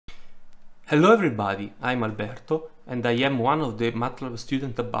Hello everybody, I'm Alberto and I am one of the MATLAB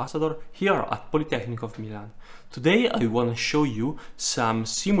student ambassador here at Polytechnic of Milan. Today I want to show you some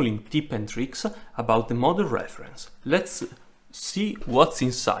Simulink tips and tricks about the model reference. Let's see what's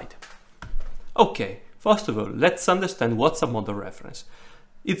inside. Okay, first of all, let's understand what's a model reference.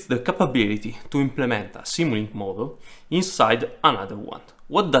 It's the capability to implement a Simulink model inside another one.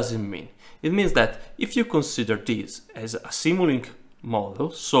 What does it mean? It means that if you consider this as a Simulink model,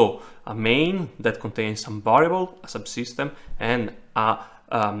 so a main that contains some variable, a subsystem, and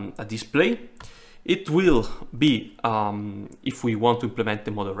a display, it will be, if we want to implement the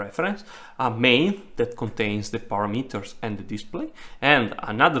model reference, a main that contains the parameters and the display, and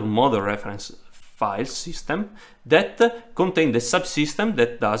another model reference file system that contains the subsystem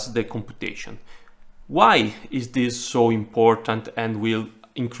that does the computation. Why is this so important and will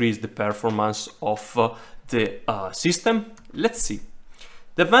increase the performance of the system? Let's see.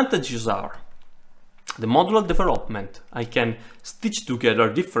 The advantages are the modular development. I can stitch together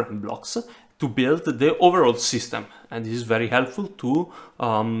different blocks to build the overall system, and this is very helpful to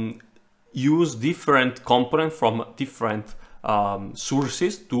use different components from different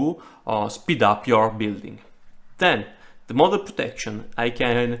sources to speed up your building. Then the model protection. I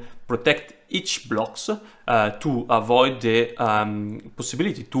can protect each blocks to avoid the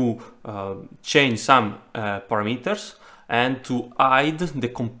possibility to change some parameters and to hide the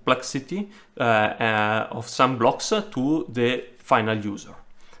complexity of some blocks to the final user.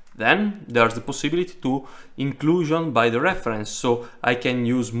 Then there's the possibility to inclusion by the reference, so I can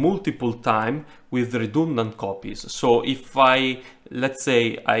use multiple time with redundant copies. So if let's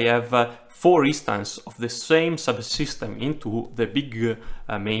say I have 4 instances of the same subsystem into the big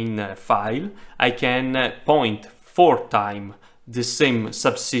main file, I can point 4 times the same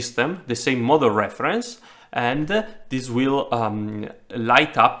subsystem, the same model reference, and this will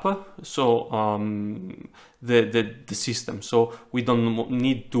light up the system. So we don't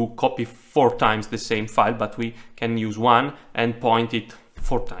need to copy 4 times the same file, but we can use one and point it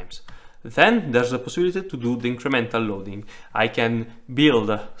 4 times. Then there's the possibility to do the incremental loading. I can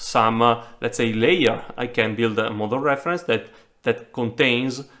build some, let's say, layer. I can build a model reference that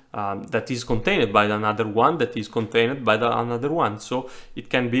contains that is contained by another one that is contained by another one. So it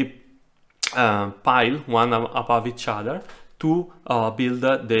can be pile one above each other to build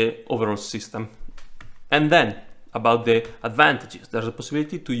the overall system. And then about the advantages, there's a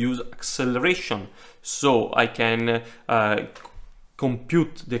possibility to use acceleration, so I can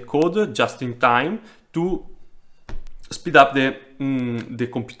compute the code just in time to speed up the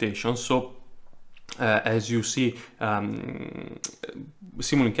computation. So as you see,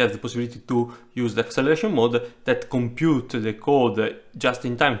 Simulink has the possibility to use the acceleration mode that compute the code just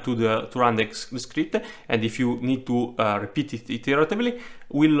in time to run the script, and if you need to repeat it iteratively,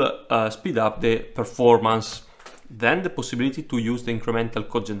 will speed up the performance. Then the possibility to use the incremental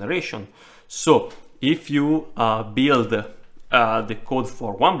code generation. So if you build the code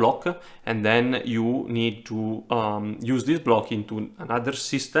for one block and then you need to use this block into another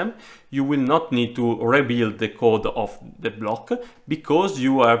system, you will not need to rebuild the code of the block because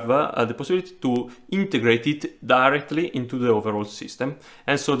you have the possibility to integrate it directly into the overall system.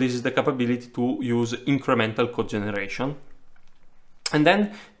 And so this is the capability to use incremental code generation. And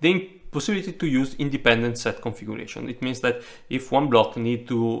then the possibility to use independent set configuration. It means that if one block need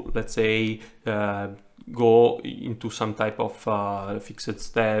to, let's say, go into some type of fixed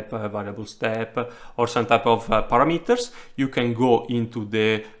step, variable step, or some type of parameters, you can go into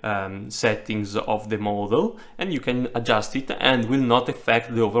the settings of the model and you can adjust it and will not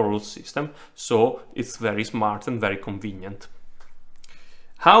affect the overall system. So it's very smart and very convenient.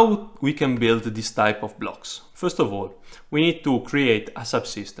 How we can build this type of blocks? First of all, we need to create a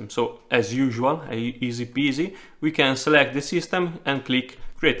subsystem. So as usual, easy peasy, we can select the system and click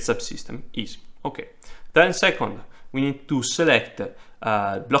create subsystem, easy. Okay. Then second, we need to select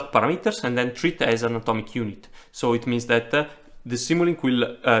block parameters and then treat as an atomic unit. So it means that the Simulink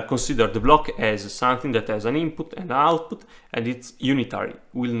will consider the block as something that has an input and an output, and it's unitary,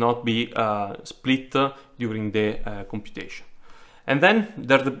 will not be split during the computation. And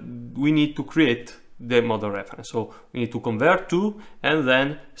then we need to create the model reference. So we need to convert to and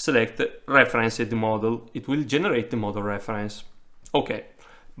then select reference the model. It will generate the model reference. Okay.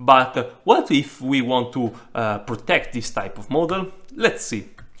 But what if we want to protect this type of model? Let's see.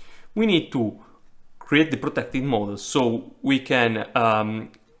 We need to create the protected model, so we can,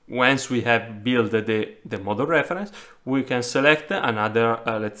 once we have built the model reference, we can select another,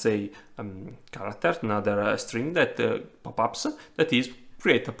 let's say, character, another string that pop-ups that is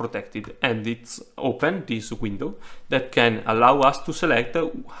create a protected, and it's open this window that can allow us to select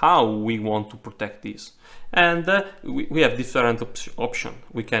how we want to protect this. And we have different options.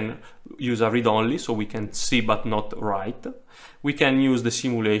 We can use a read-only, so we can see but not write. We can use the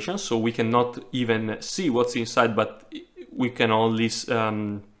simulation, so we cannot even see what's inside, but we can only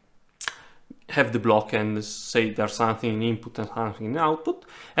have the block and say there's something in input and something in output.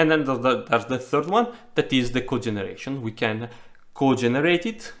 And then there's the third one, that is the code generation. We can co-generate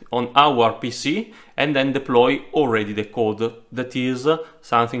it on our PC and then deploy already the code. That is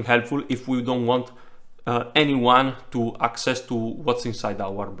something helpful if we don't want anyone to access to what's inside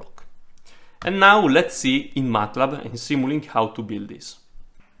our block. And now let's see in MATLAB and Simulink how to build this.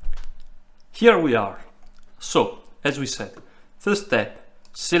 Here we are. So, as we said, first step,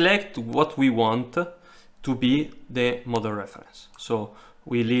 select what we want to be the model reference. So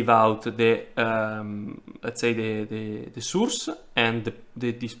we leave out the let's say the source and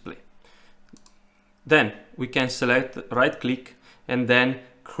the display. Then we can select, right click, and then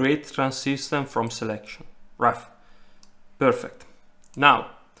create transsystem from selection. Ref. Perfect.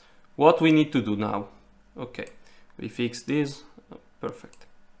 Now what we need to do now? Okay, we fix this. Perfect.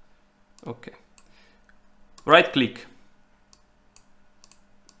 Okay, right click.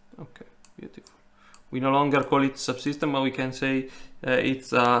 Okay, beautiful. We no longer call it subsystem, but we can say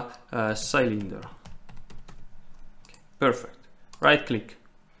it's a cylinder. Okay, perfect. Right click.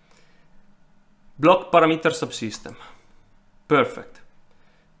 Block parameter subsystem. Perfect.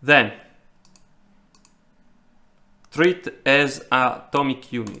 Then treat as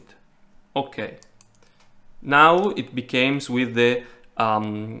atomic unit. Okay. Now it becomes with the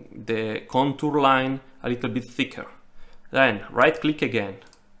contour line a little bit thicker. Then right click again.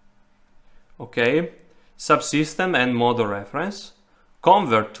 Okay, subsystem and model reference,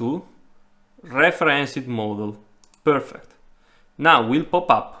 convert to referenced model. Perfect. Now will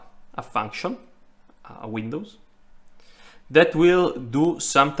pop up a function, Windows, that will do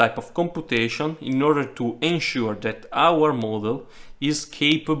some type of computation in order to ensure that our model is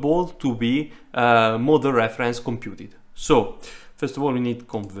capable to be model reference computed. So first of all, we need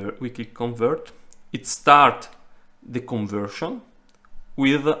convert. We click convert. It starts the conversion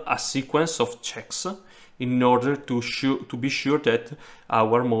with a sequence of checks in order to be sure that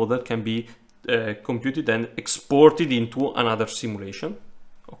our model can be computed and exported into another simulation.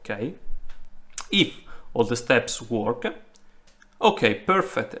 Okay, if all the steps work, okay,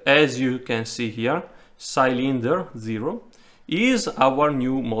 perfect. As you can see here, cylinder 0 is our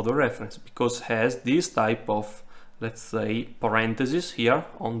new model reference because it has this type of, let's say, parentheses here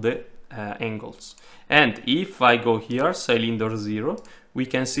on the angles. And if I go here, cylinder 0, we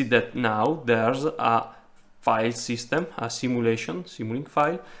can see that now there's a file system, a Simulink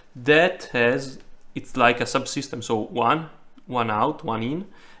file that has, it's like a subsystem, so one out, one in,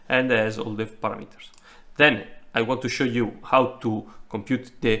 and has all the parameters. Then I want to show you how to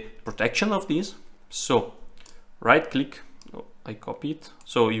compute the protection of this. So right click, I copy it.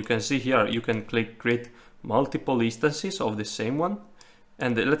 So you can see here, you can create multiple instances of the same one.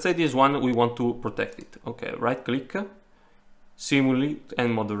 And let's say this one, we want to protect it. Okay, right click, Simulink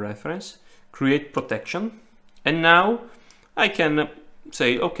and model reference, create protection. And now I can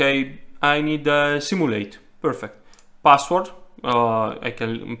say, okay, I need simulate. Perfect. Password, I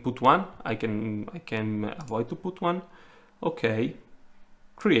can put one. I can avoid to put one. Okay,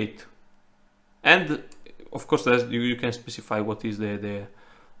 create. And of course, you can specify what is the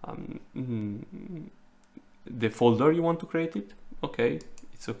folder you want to create it. Okay,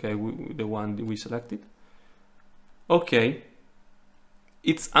 it's okay with the one we selected. Okay,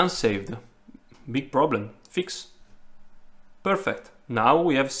 it's unsaved. Big problem. Fix. Perfect. Now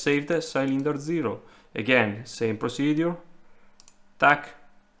we have saved cylinder 0. Again, same procedure. Tac,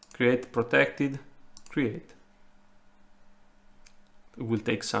 create protected, create. It will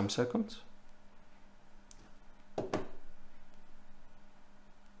take some seconds.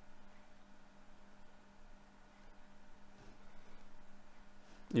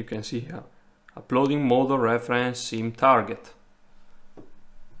 You can see here, uploading model reference sim target.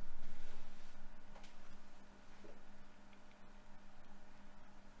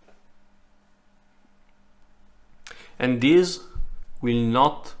 And this will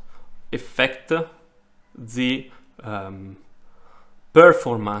not affect the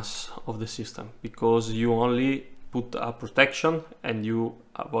performance of the system because you only put a protection and you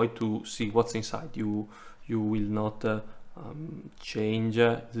avoid to see what's inside. You will not change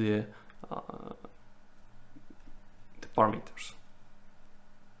the parameters.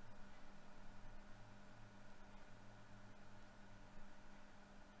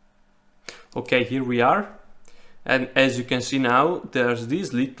 Okay, here we are. And as you can see now, there's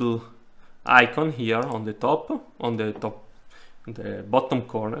this little icon here on the bottom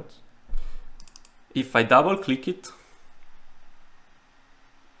corner. If I double click it,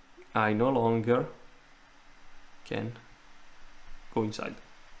 I no longer can go inside.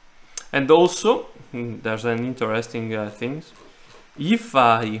 And also, there's an interesting thing. If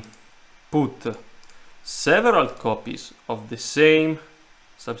I put several copies of the same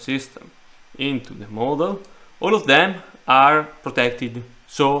subsystem into the model, all of them are protected.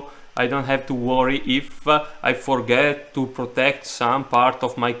 So I don't have to worry if I forget to protect some part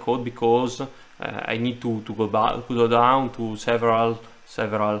of my code because I need to go down to several,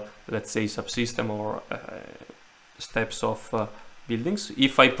 let's say, subsystem or steps of buildings.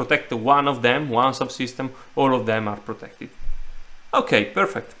 If I protect one of them, one subsystem, all of them are protected. Okay,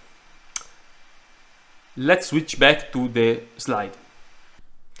 perfect. Let's switch back to the slide.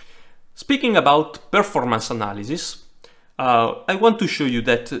 Speaking about performance analysis, I want to show you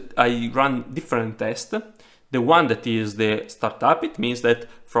that I run different tests. The one that is the startup, it means that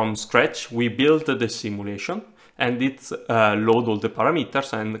from scratch we build the simulation and it's load all the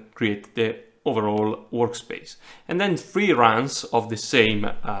parameters and create the overall workspace. And then 3 runs of the same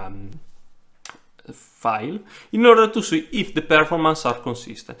file in order to see if the performance are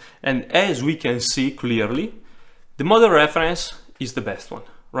consistent. And as we can see clearly, the model reference is the best one,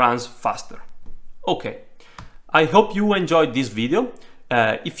 runs faster. Okay, I hope you enjoyed this video.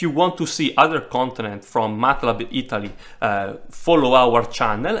 If you want to see other content from MATLAB Italy, follow our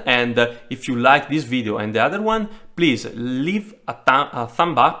channel, and if you like this video and the other one, please leave a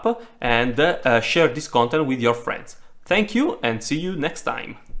thumb up and share this content with your friends. Thank you and see you next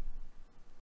time.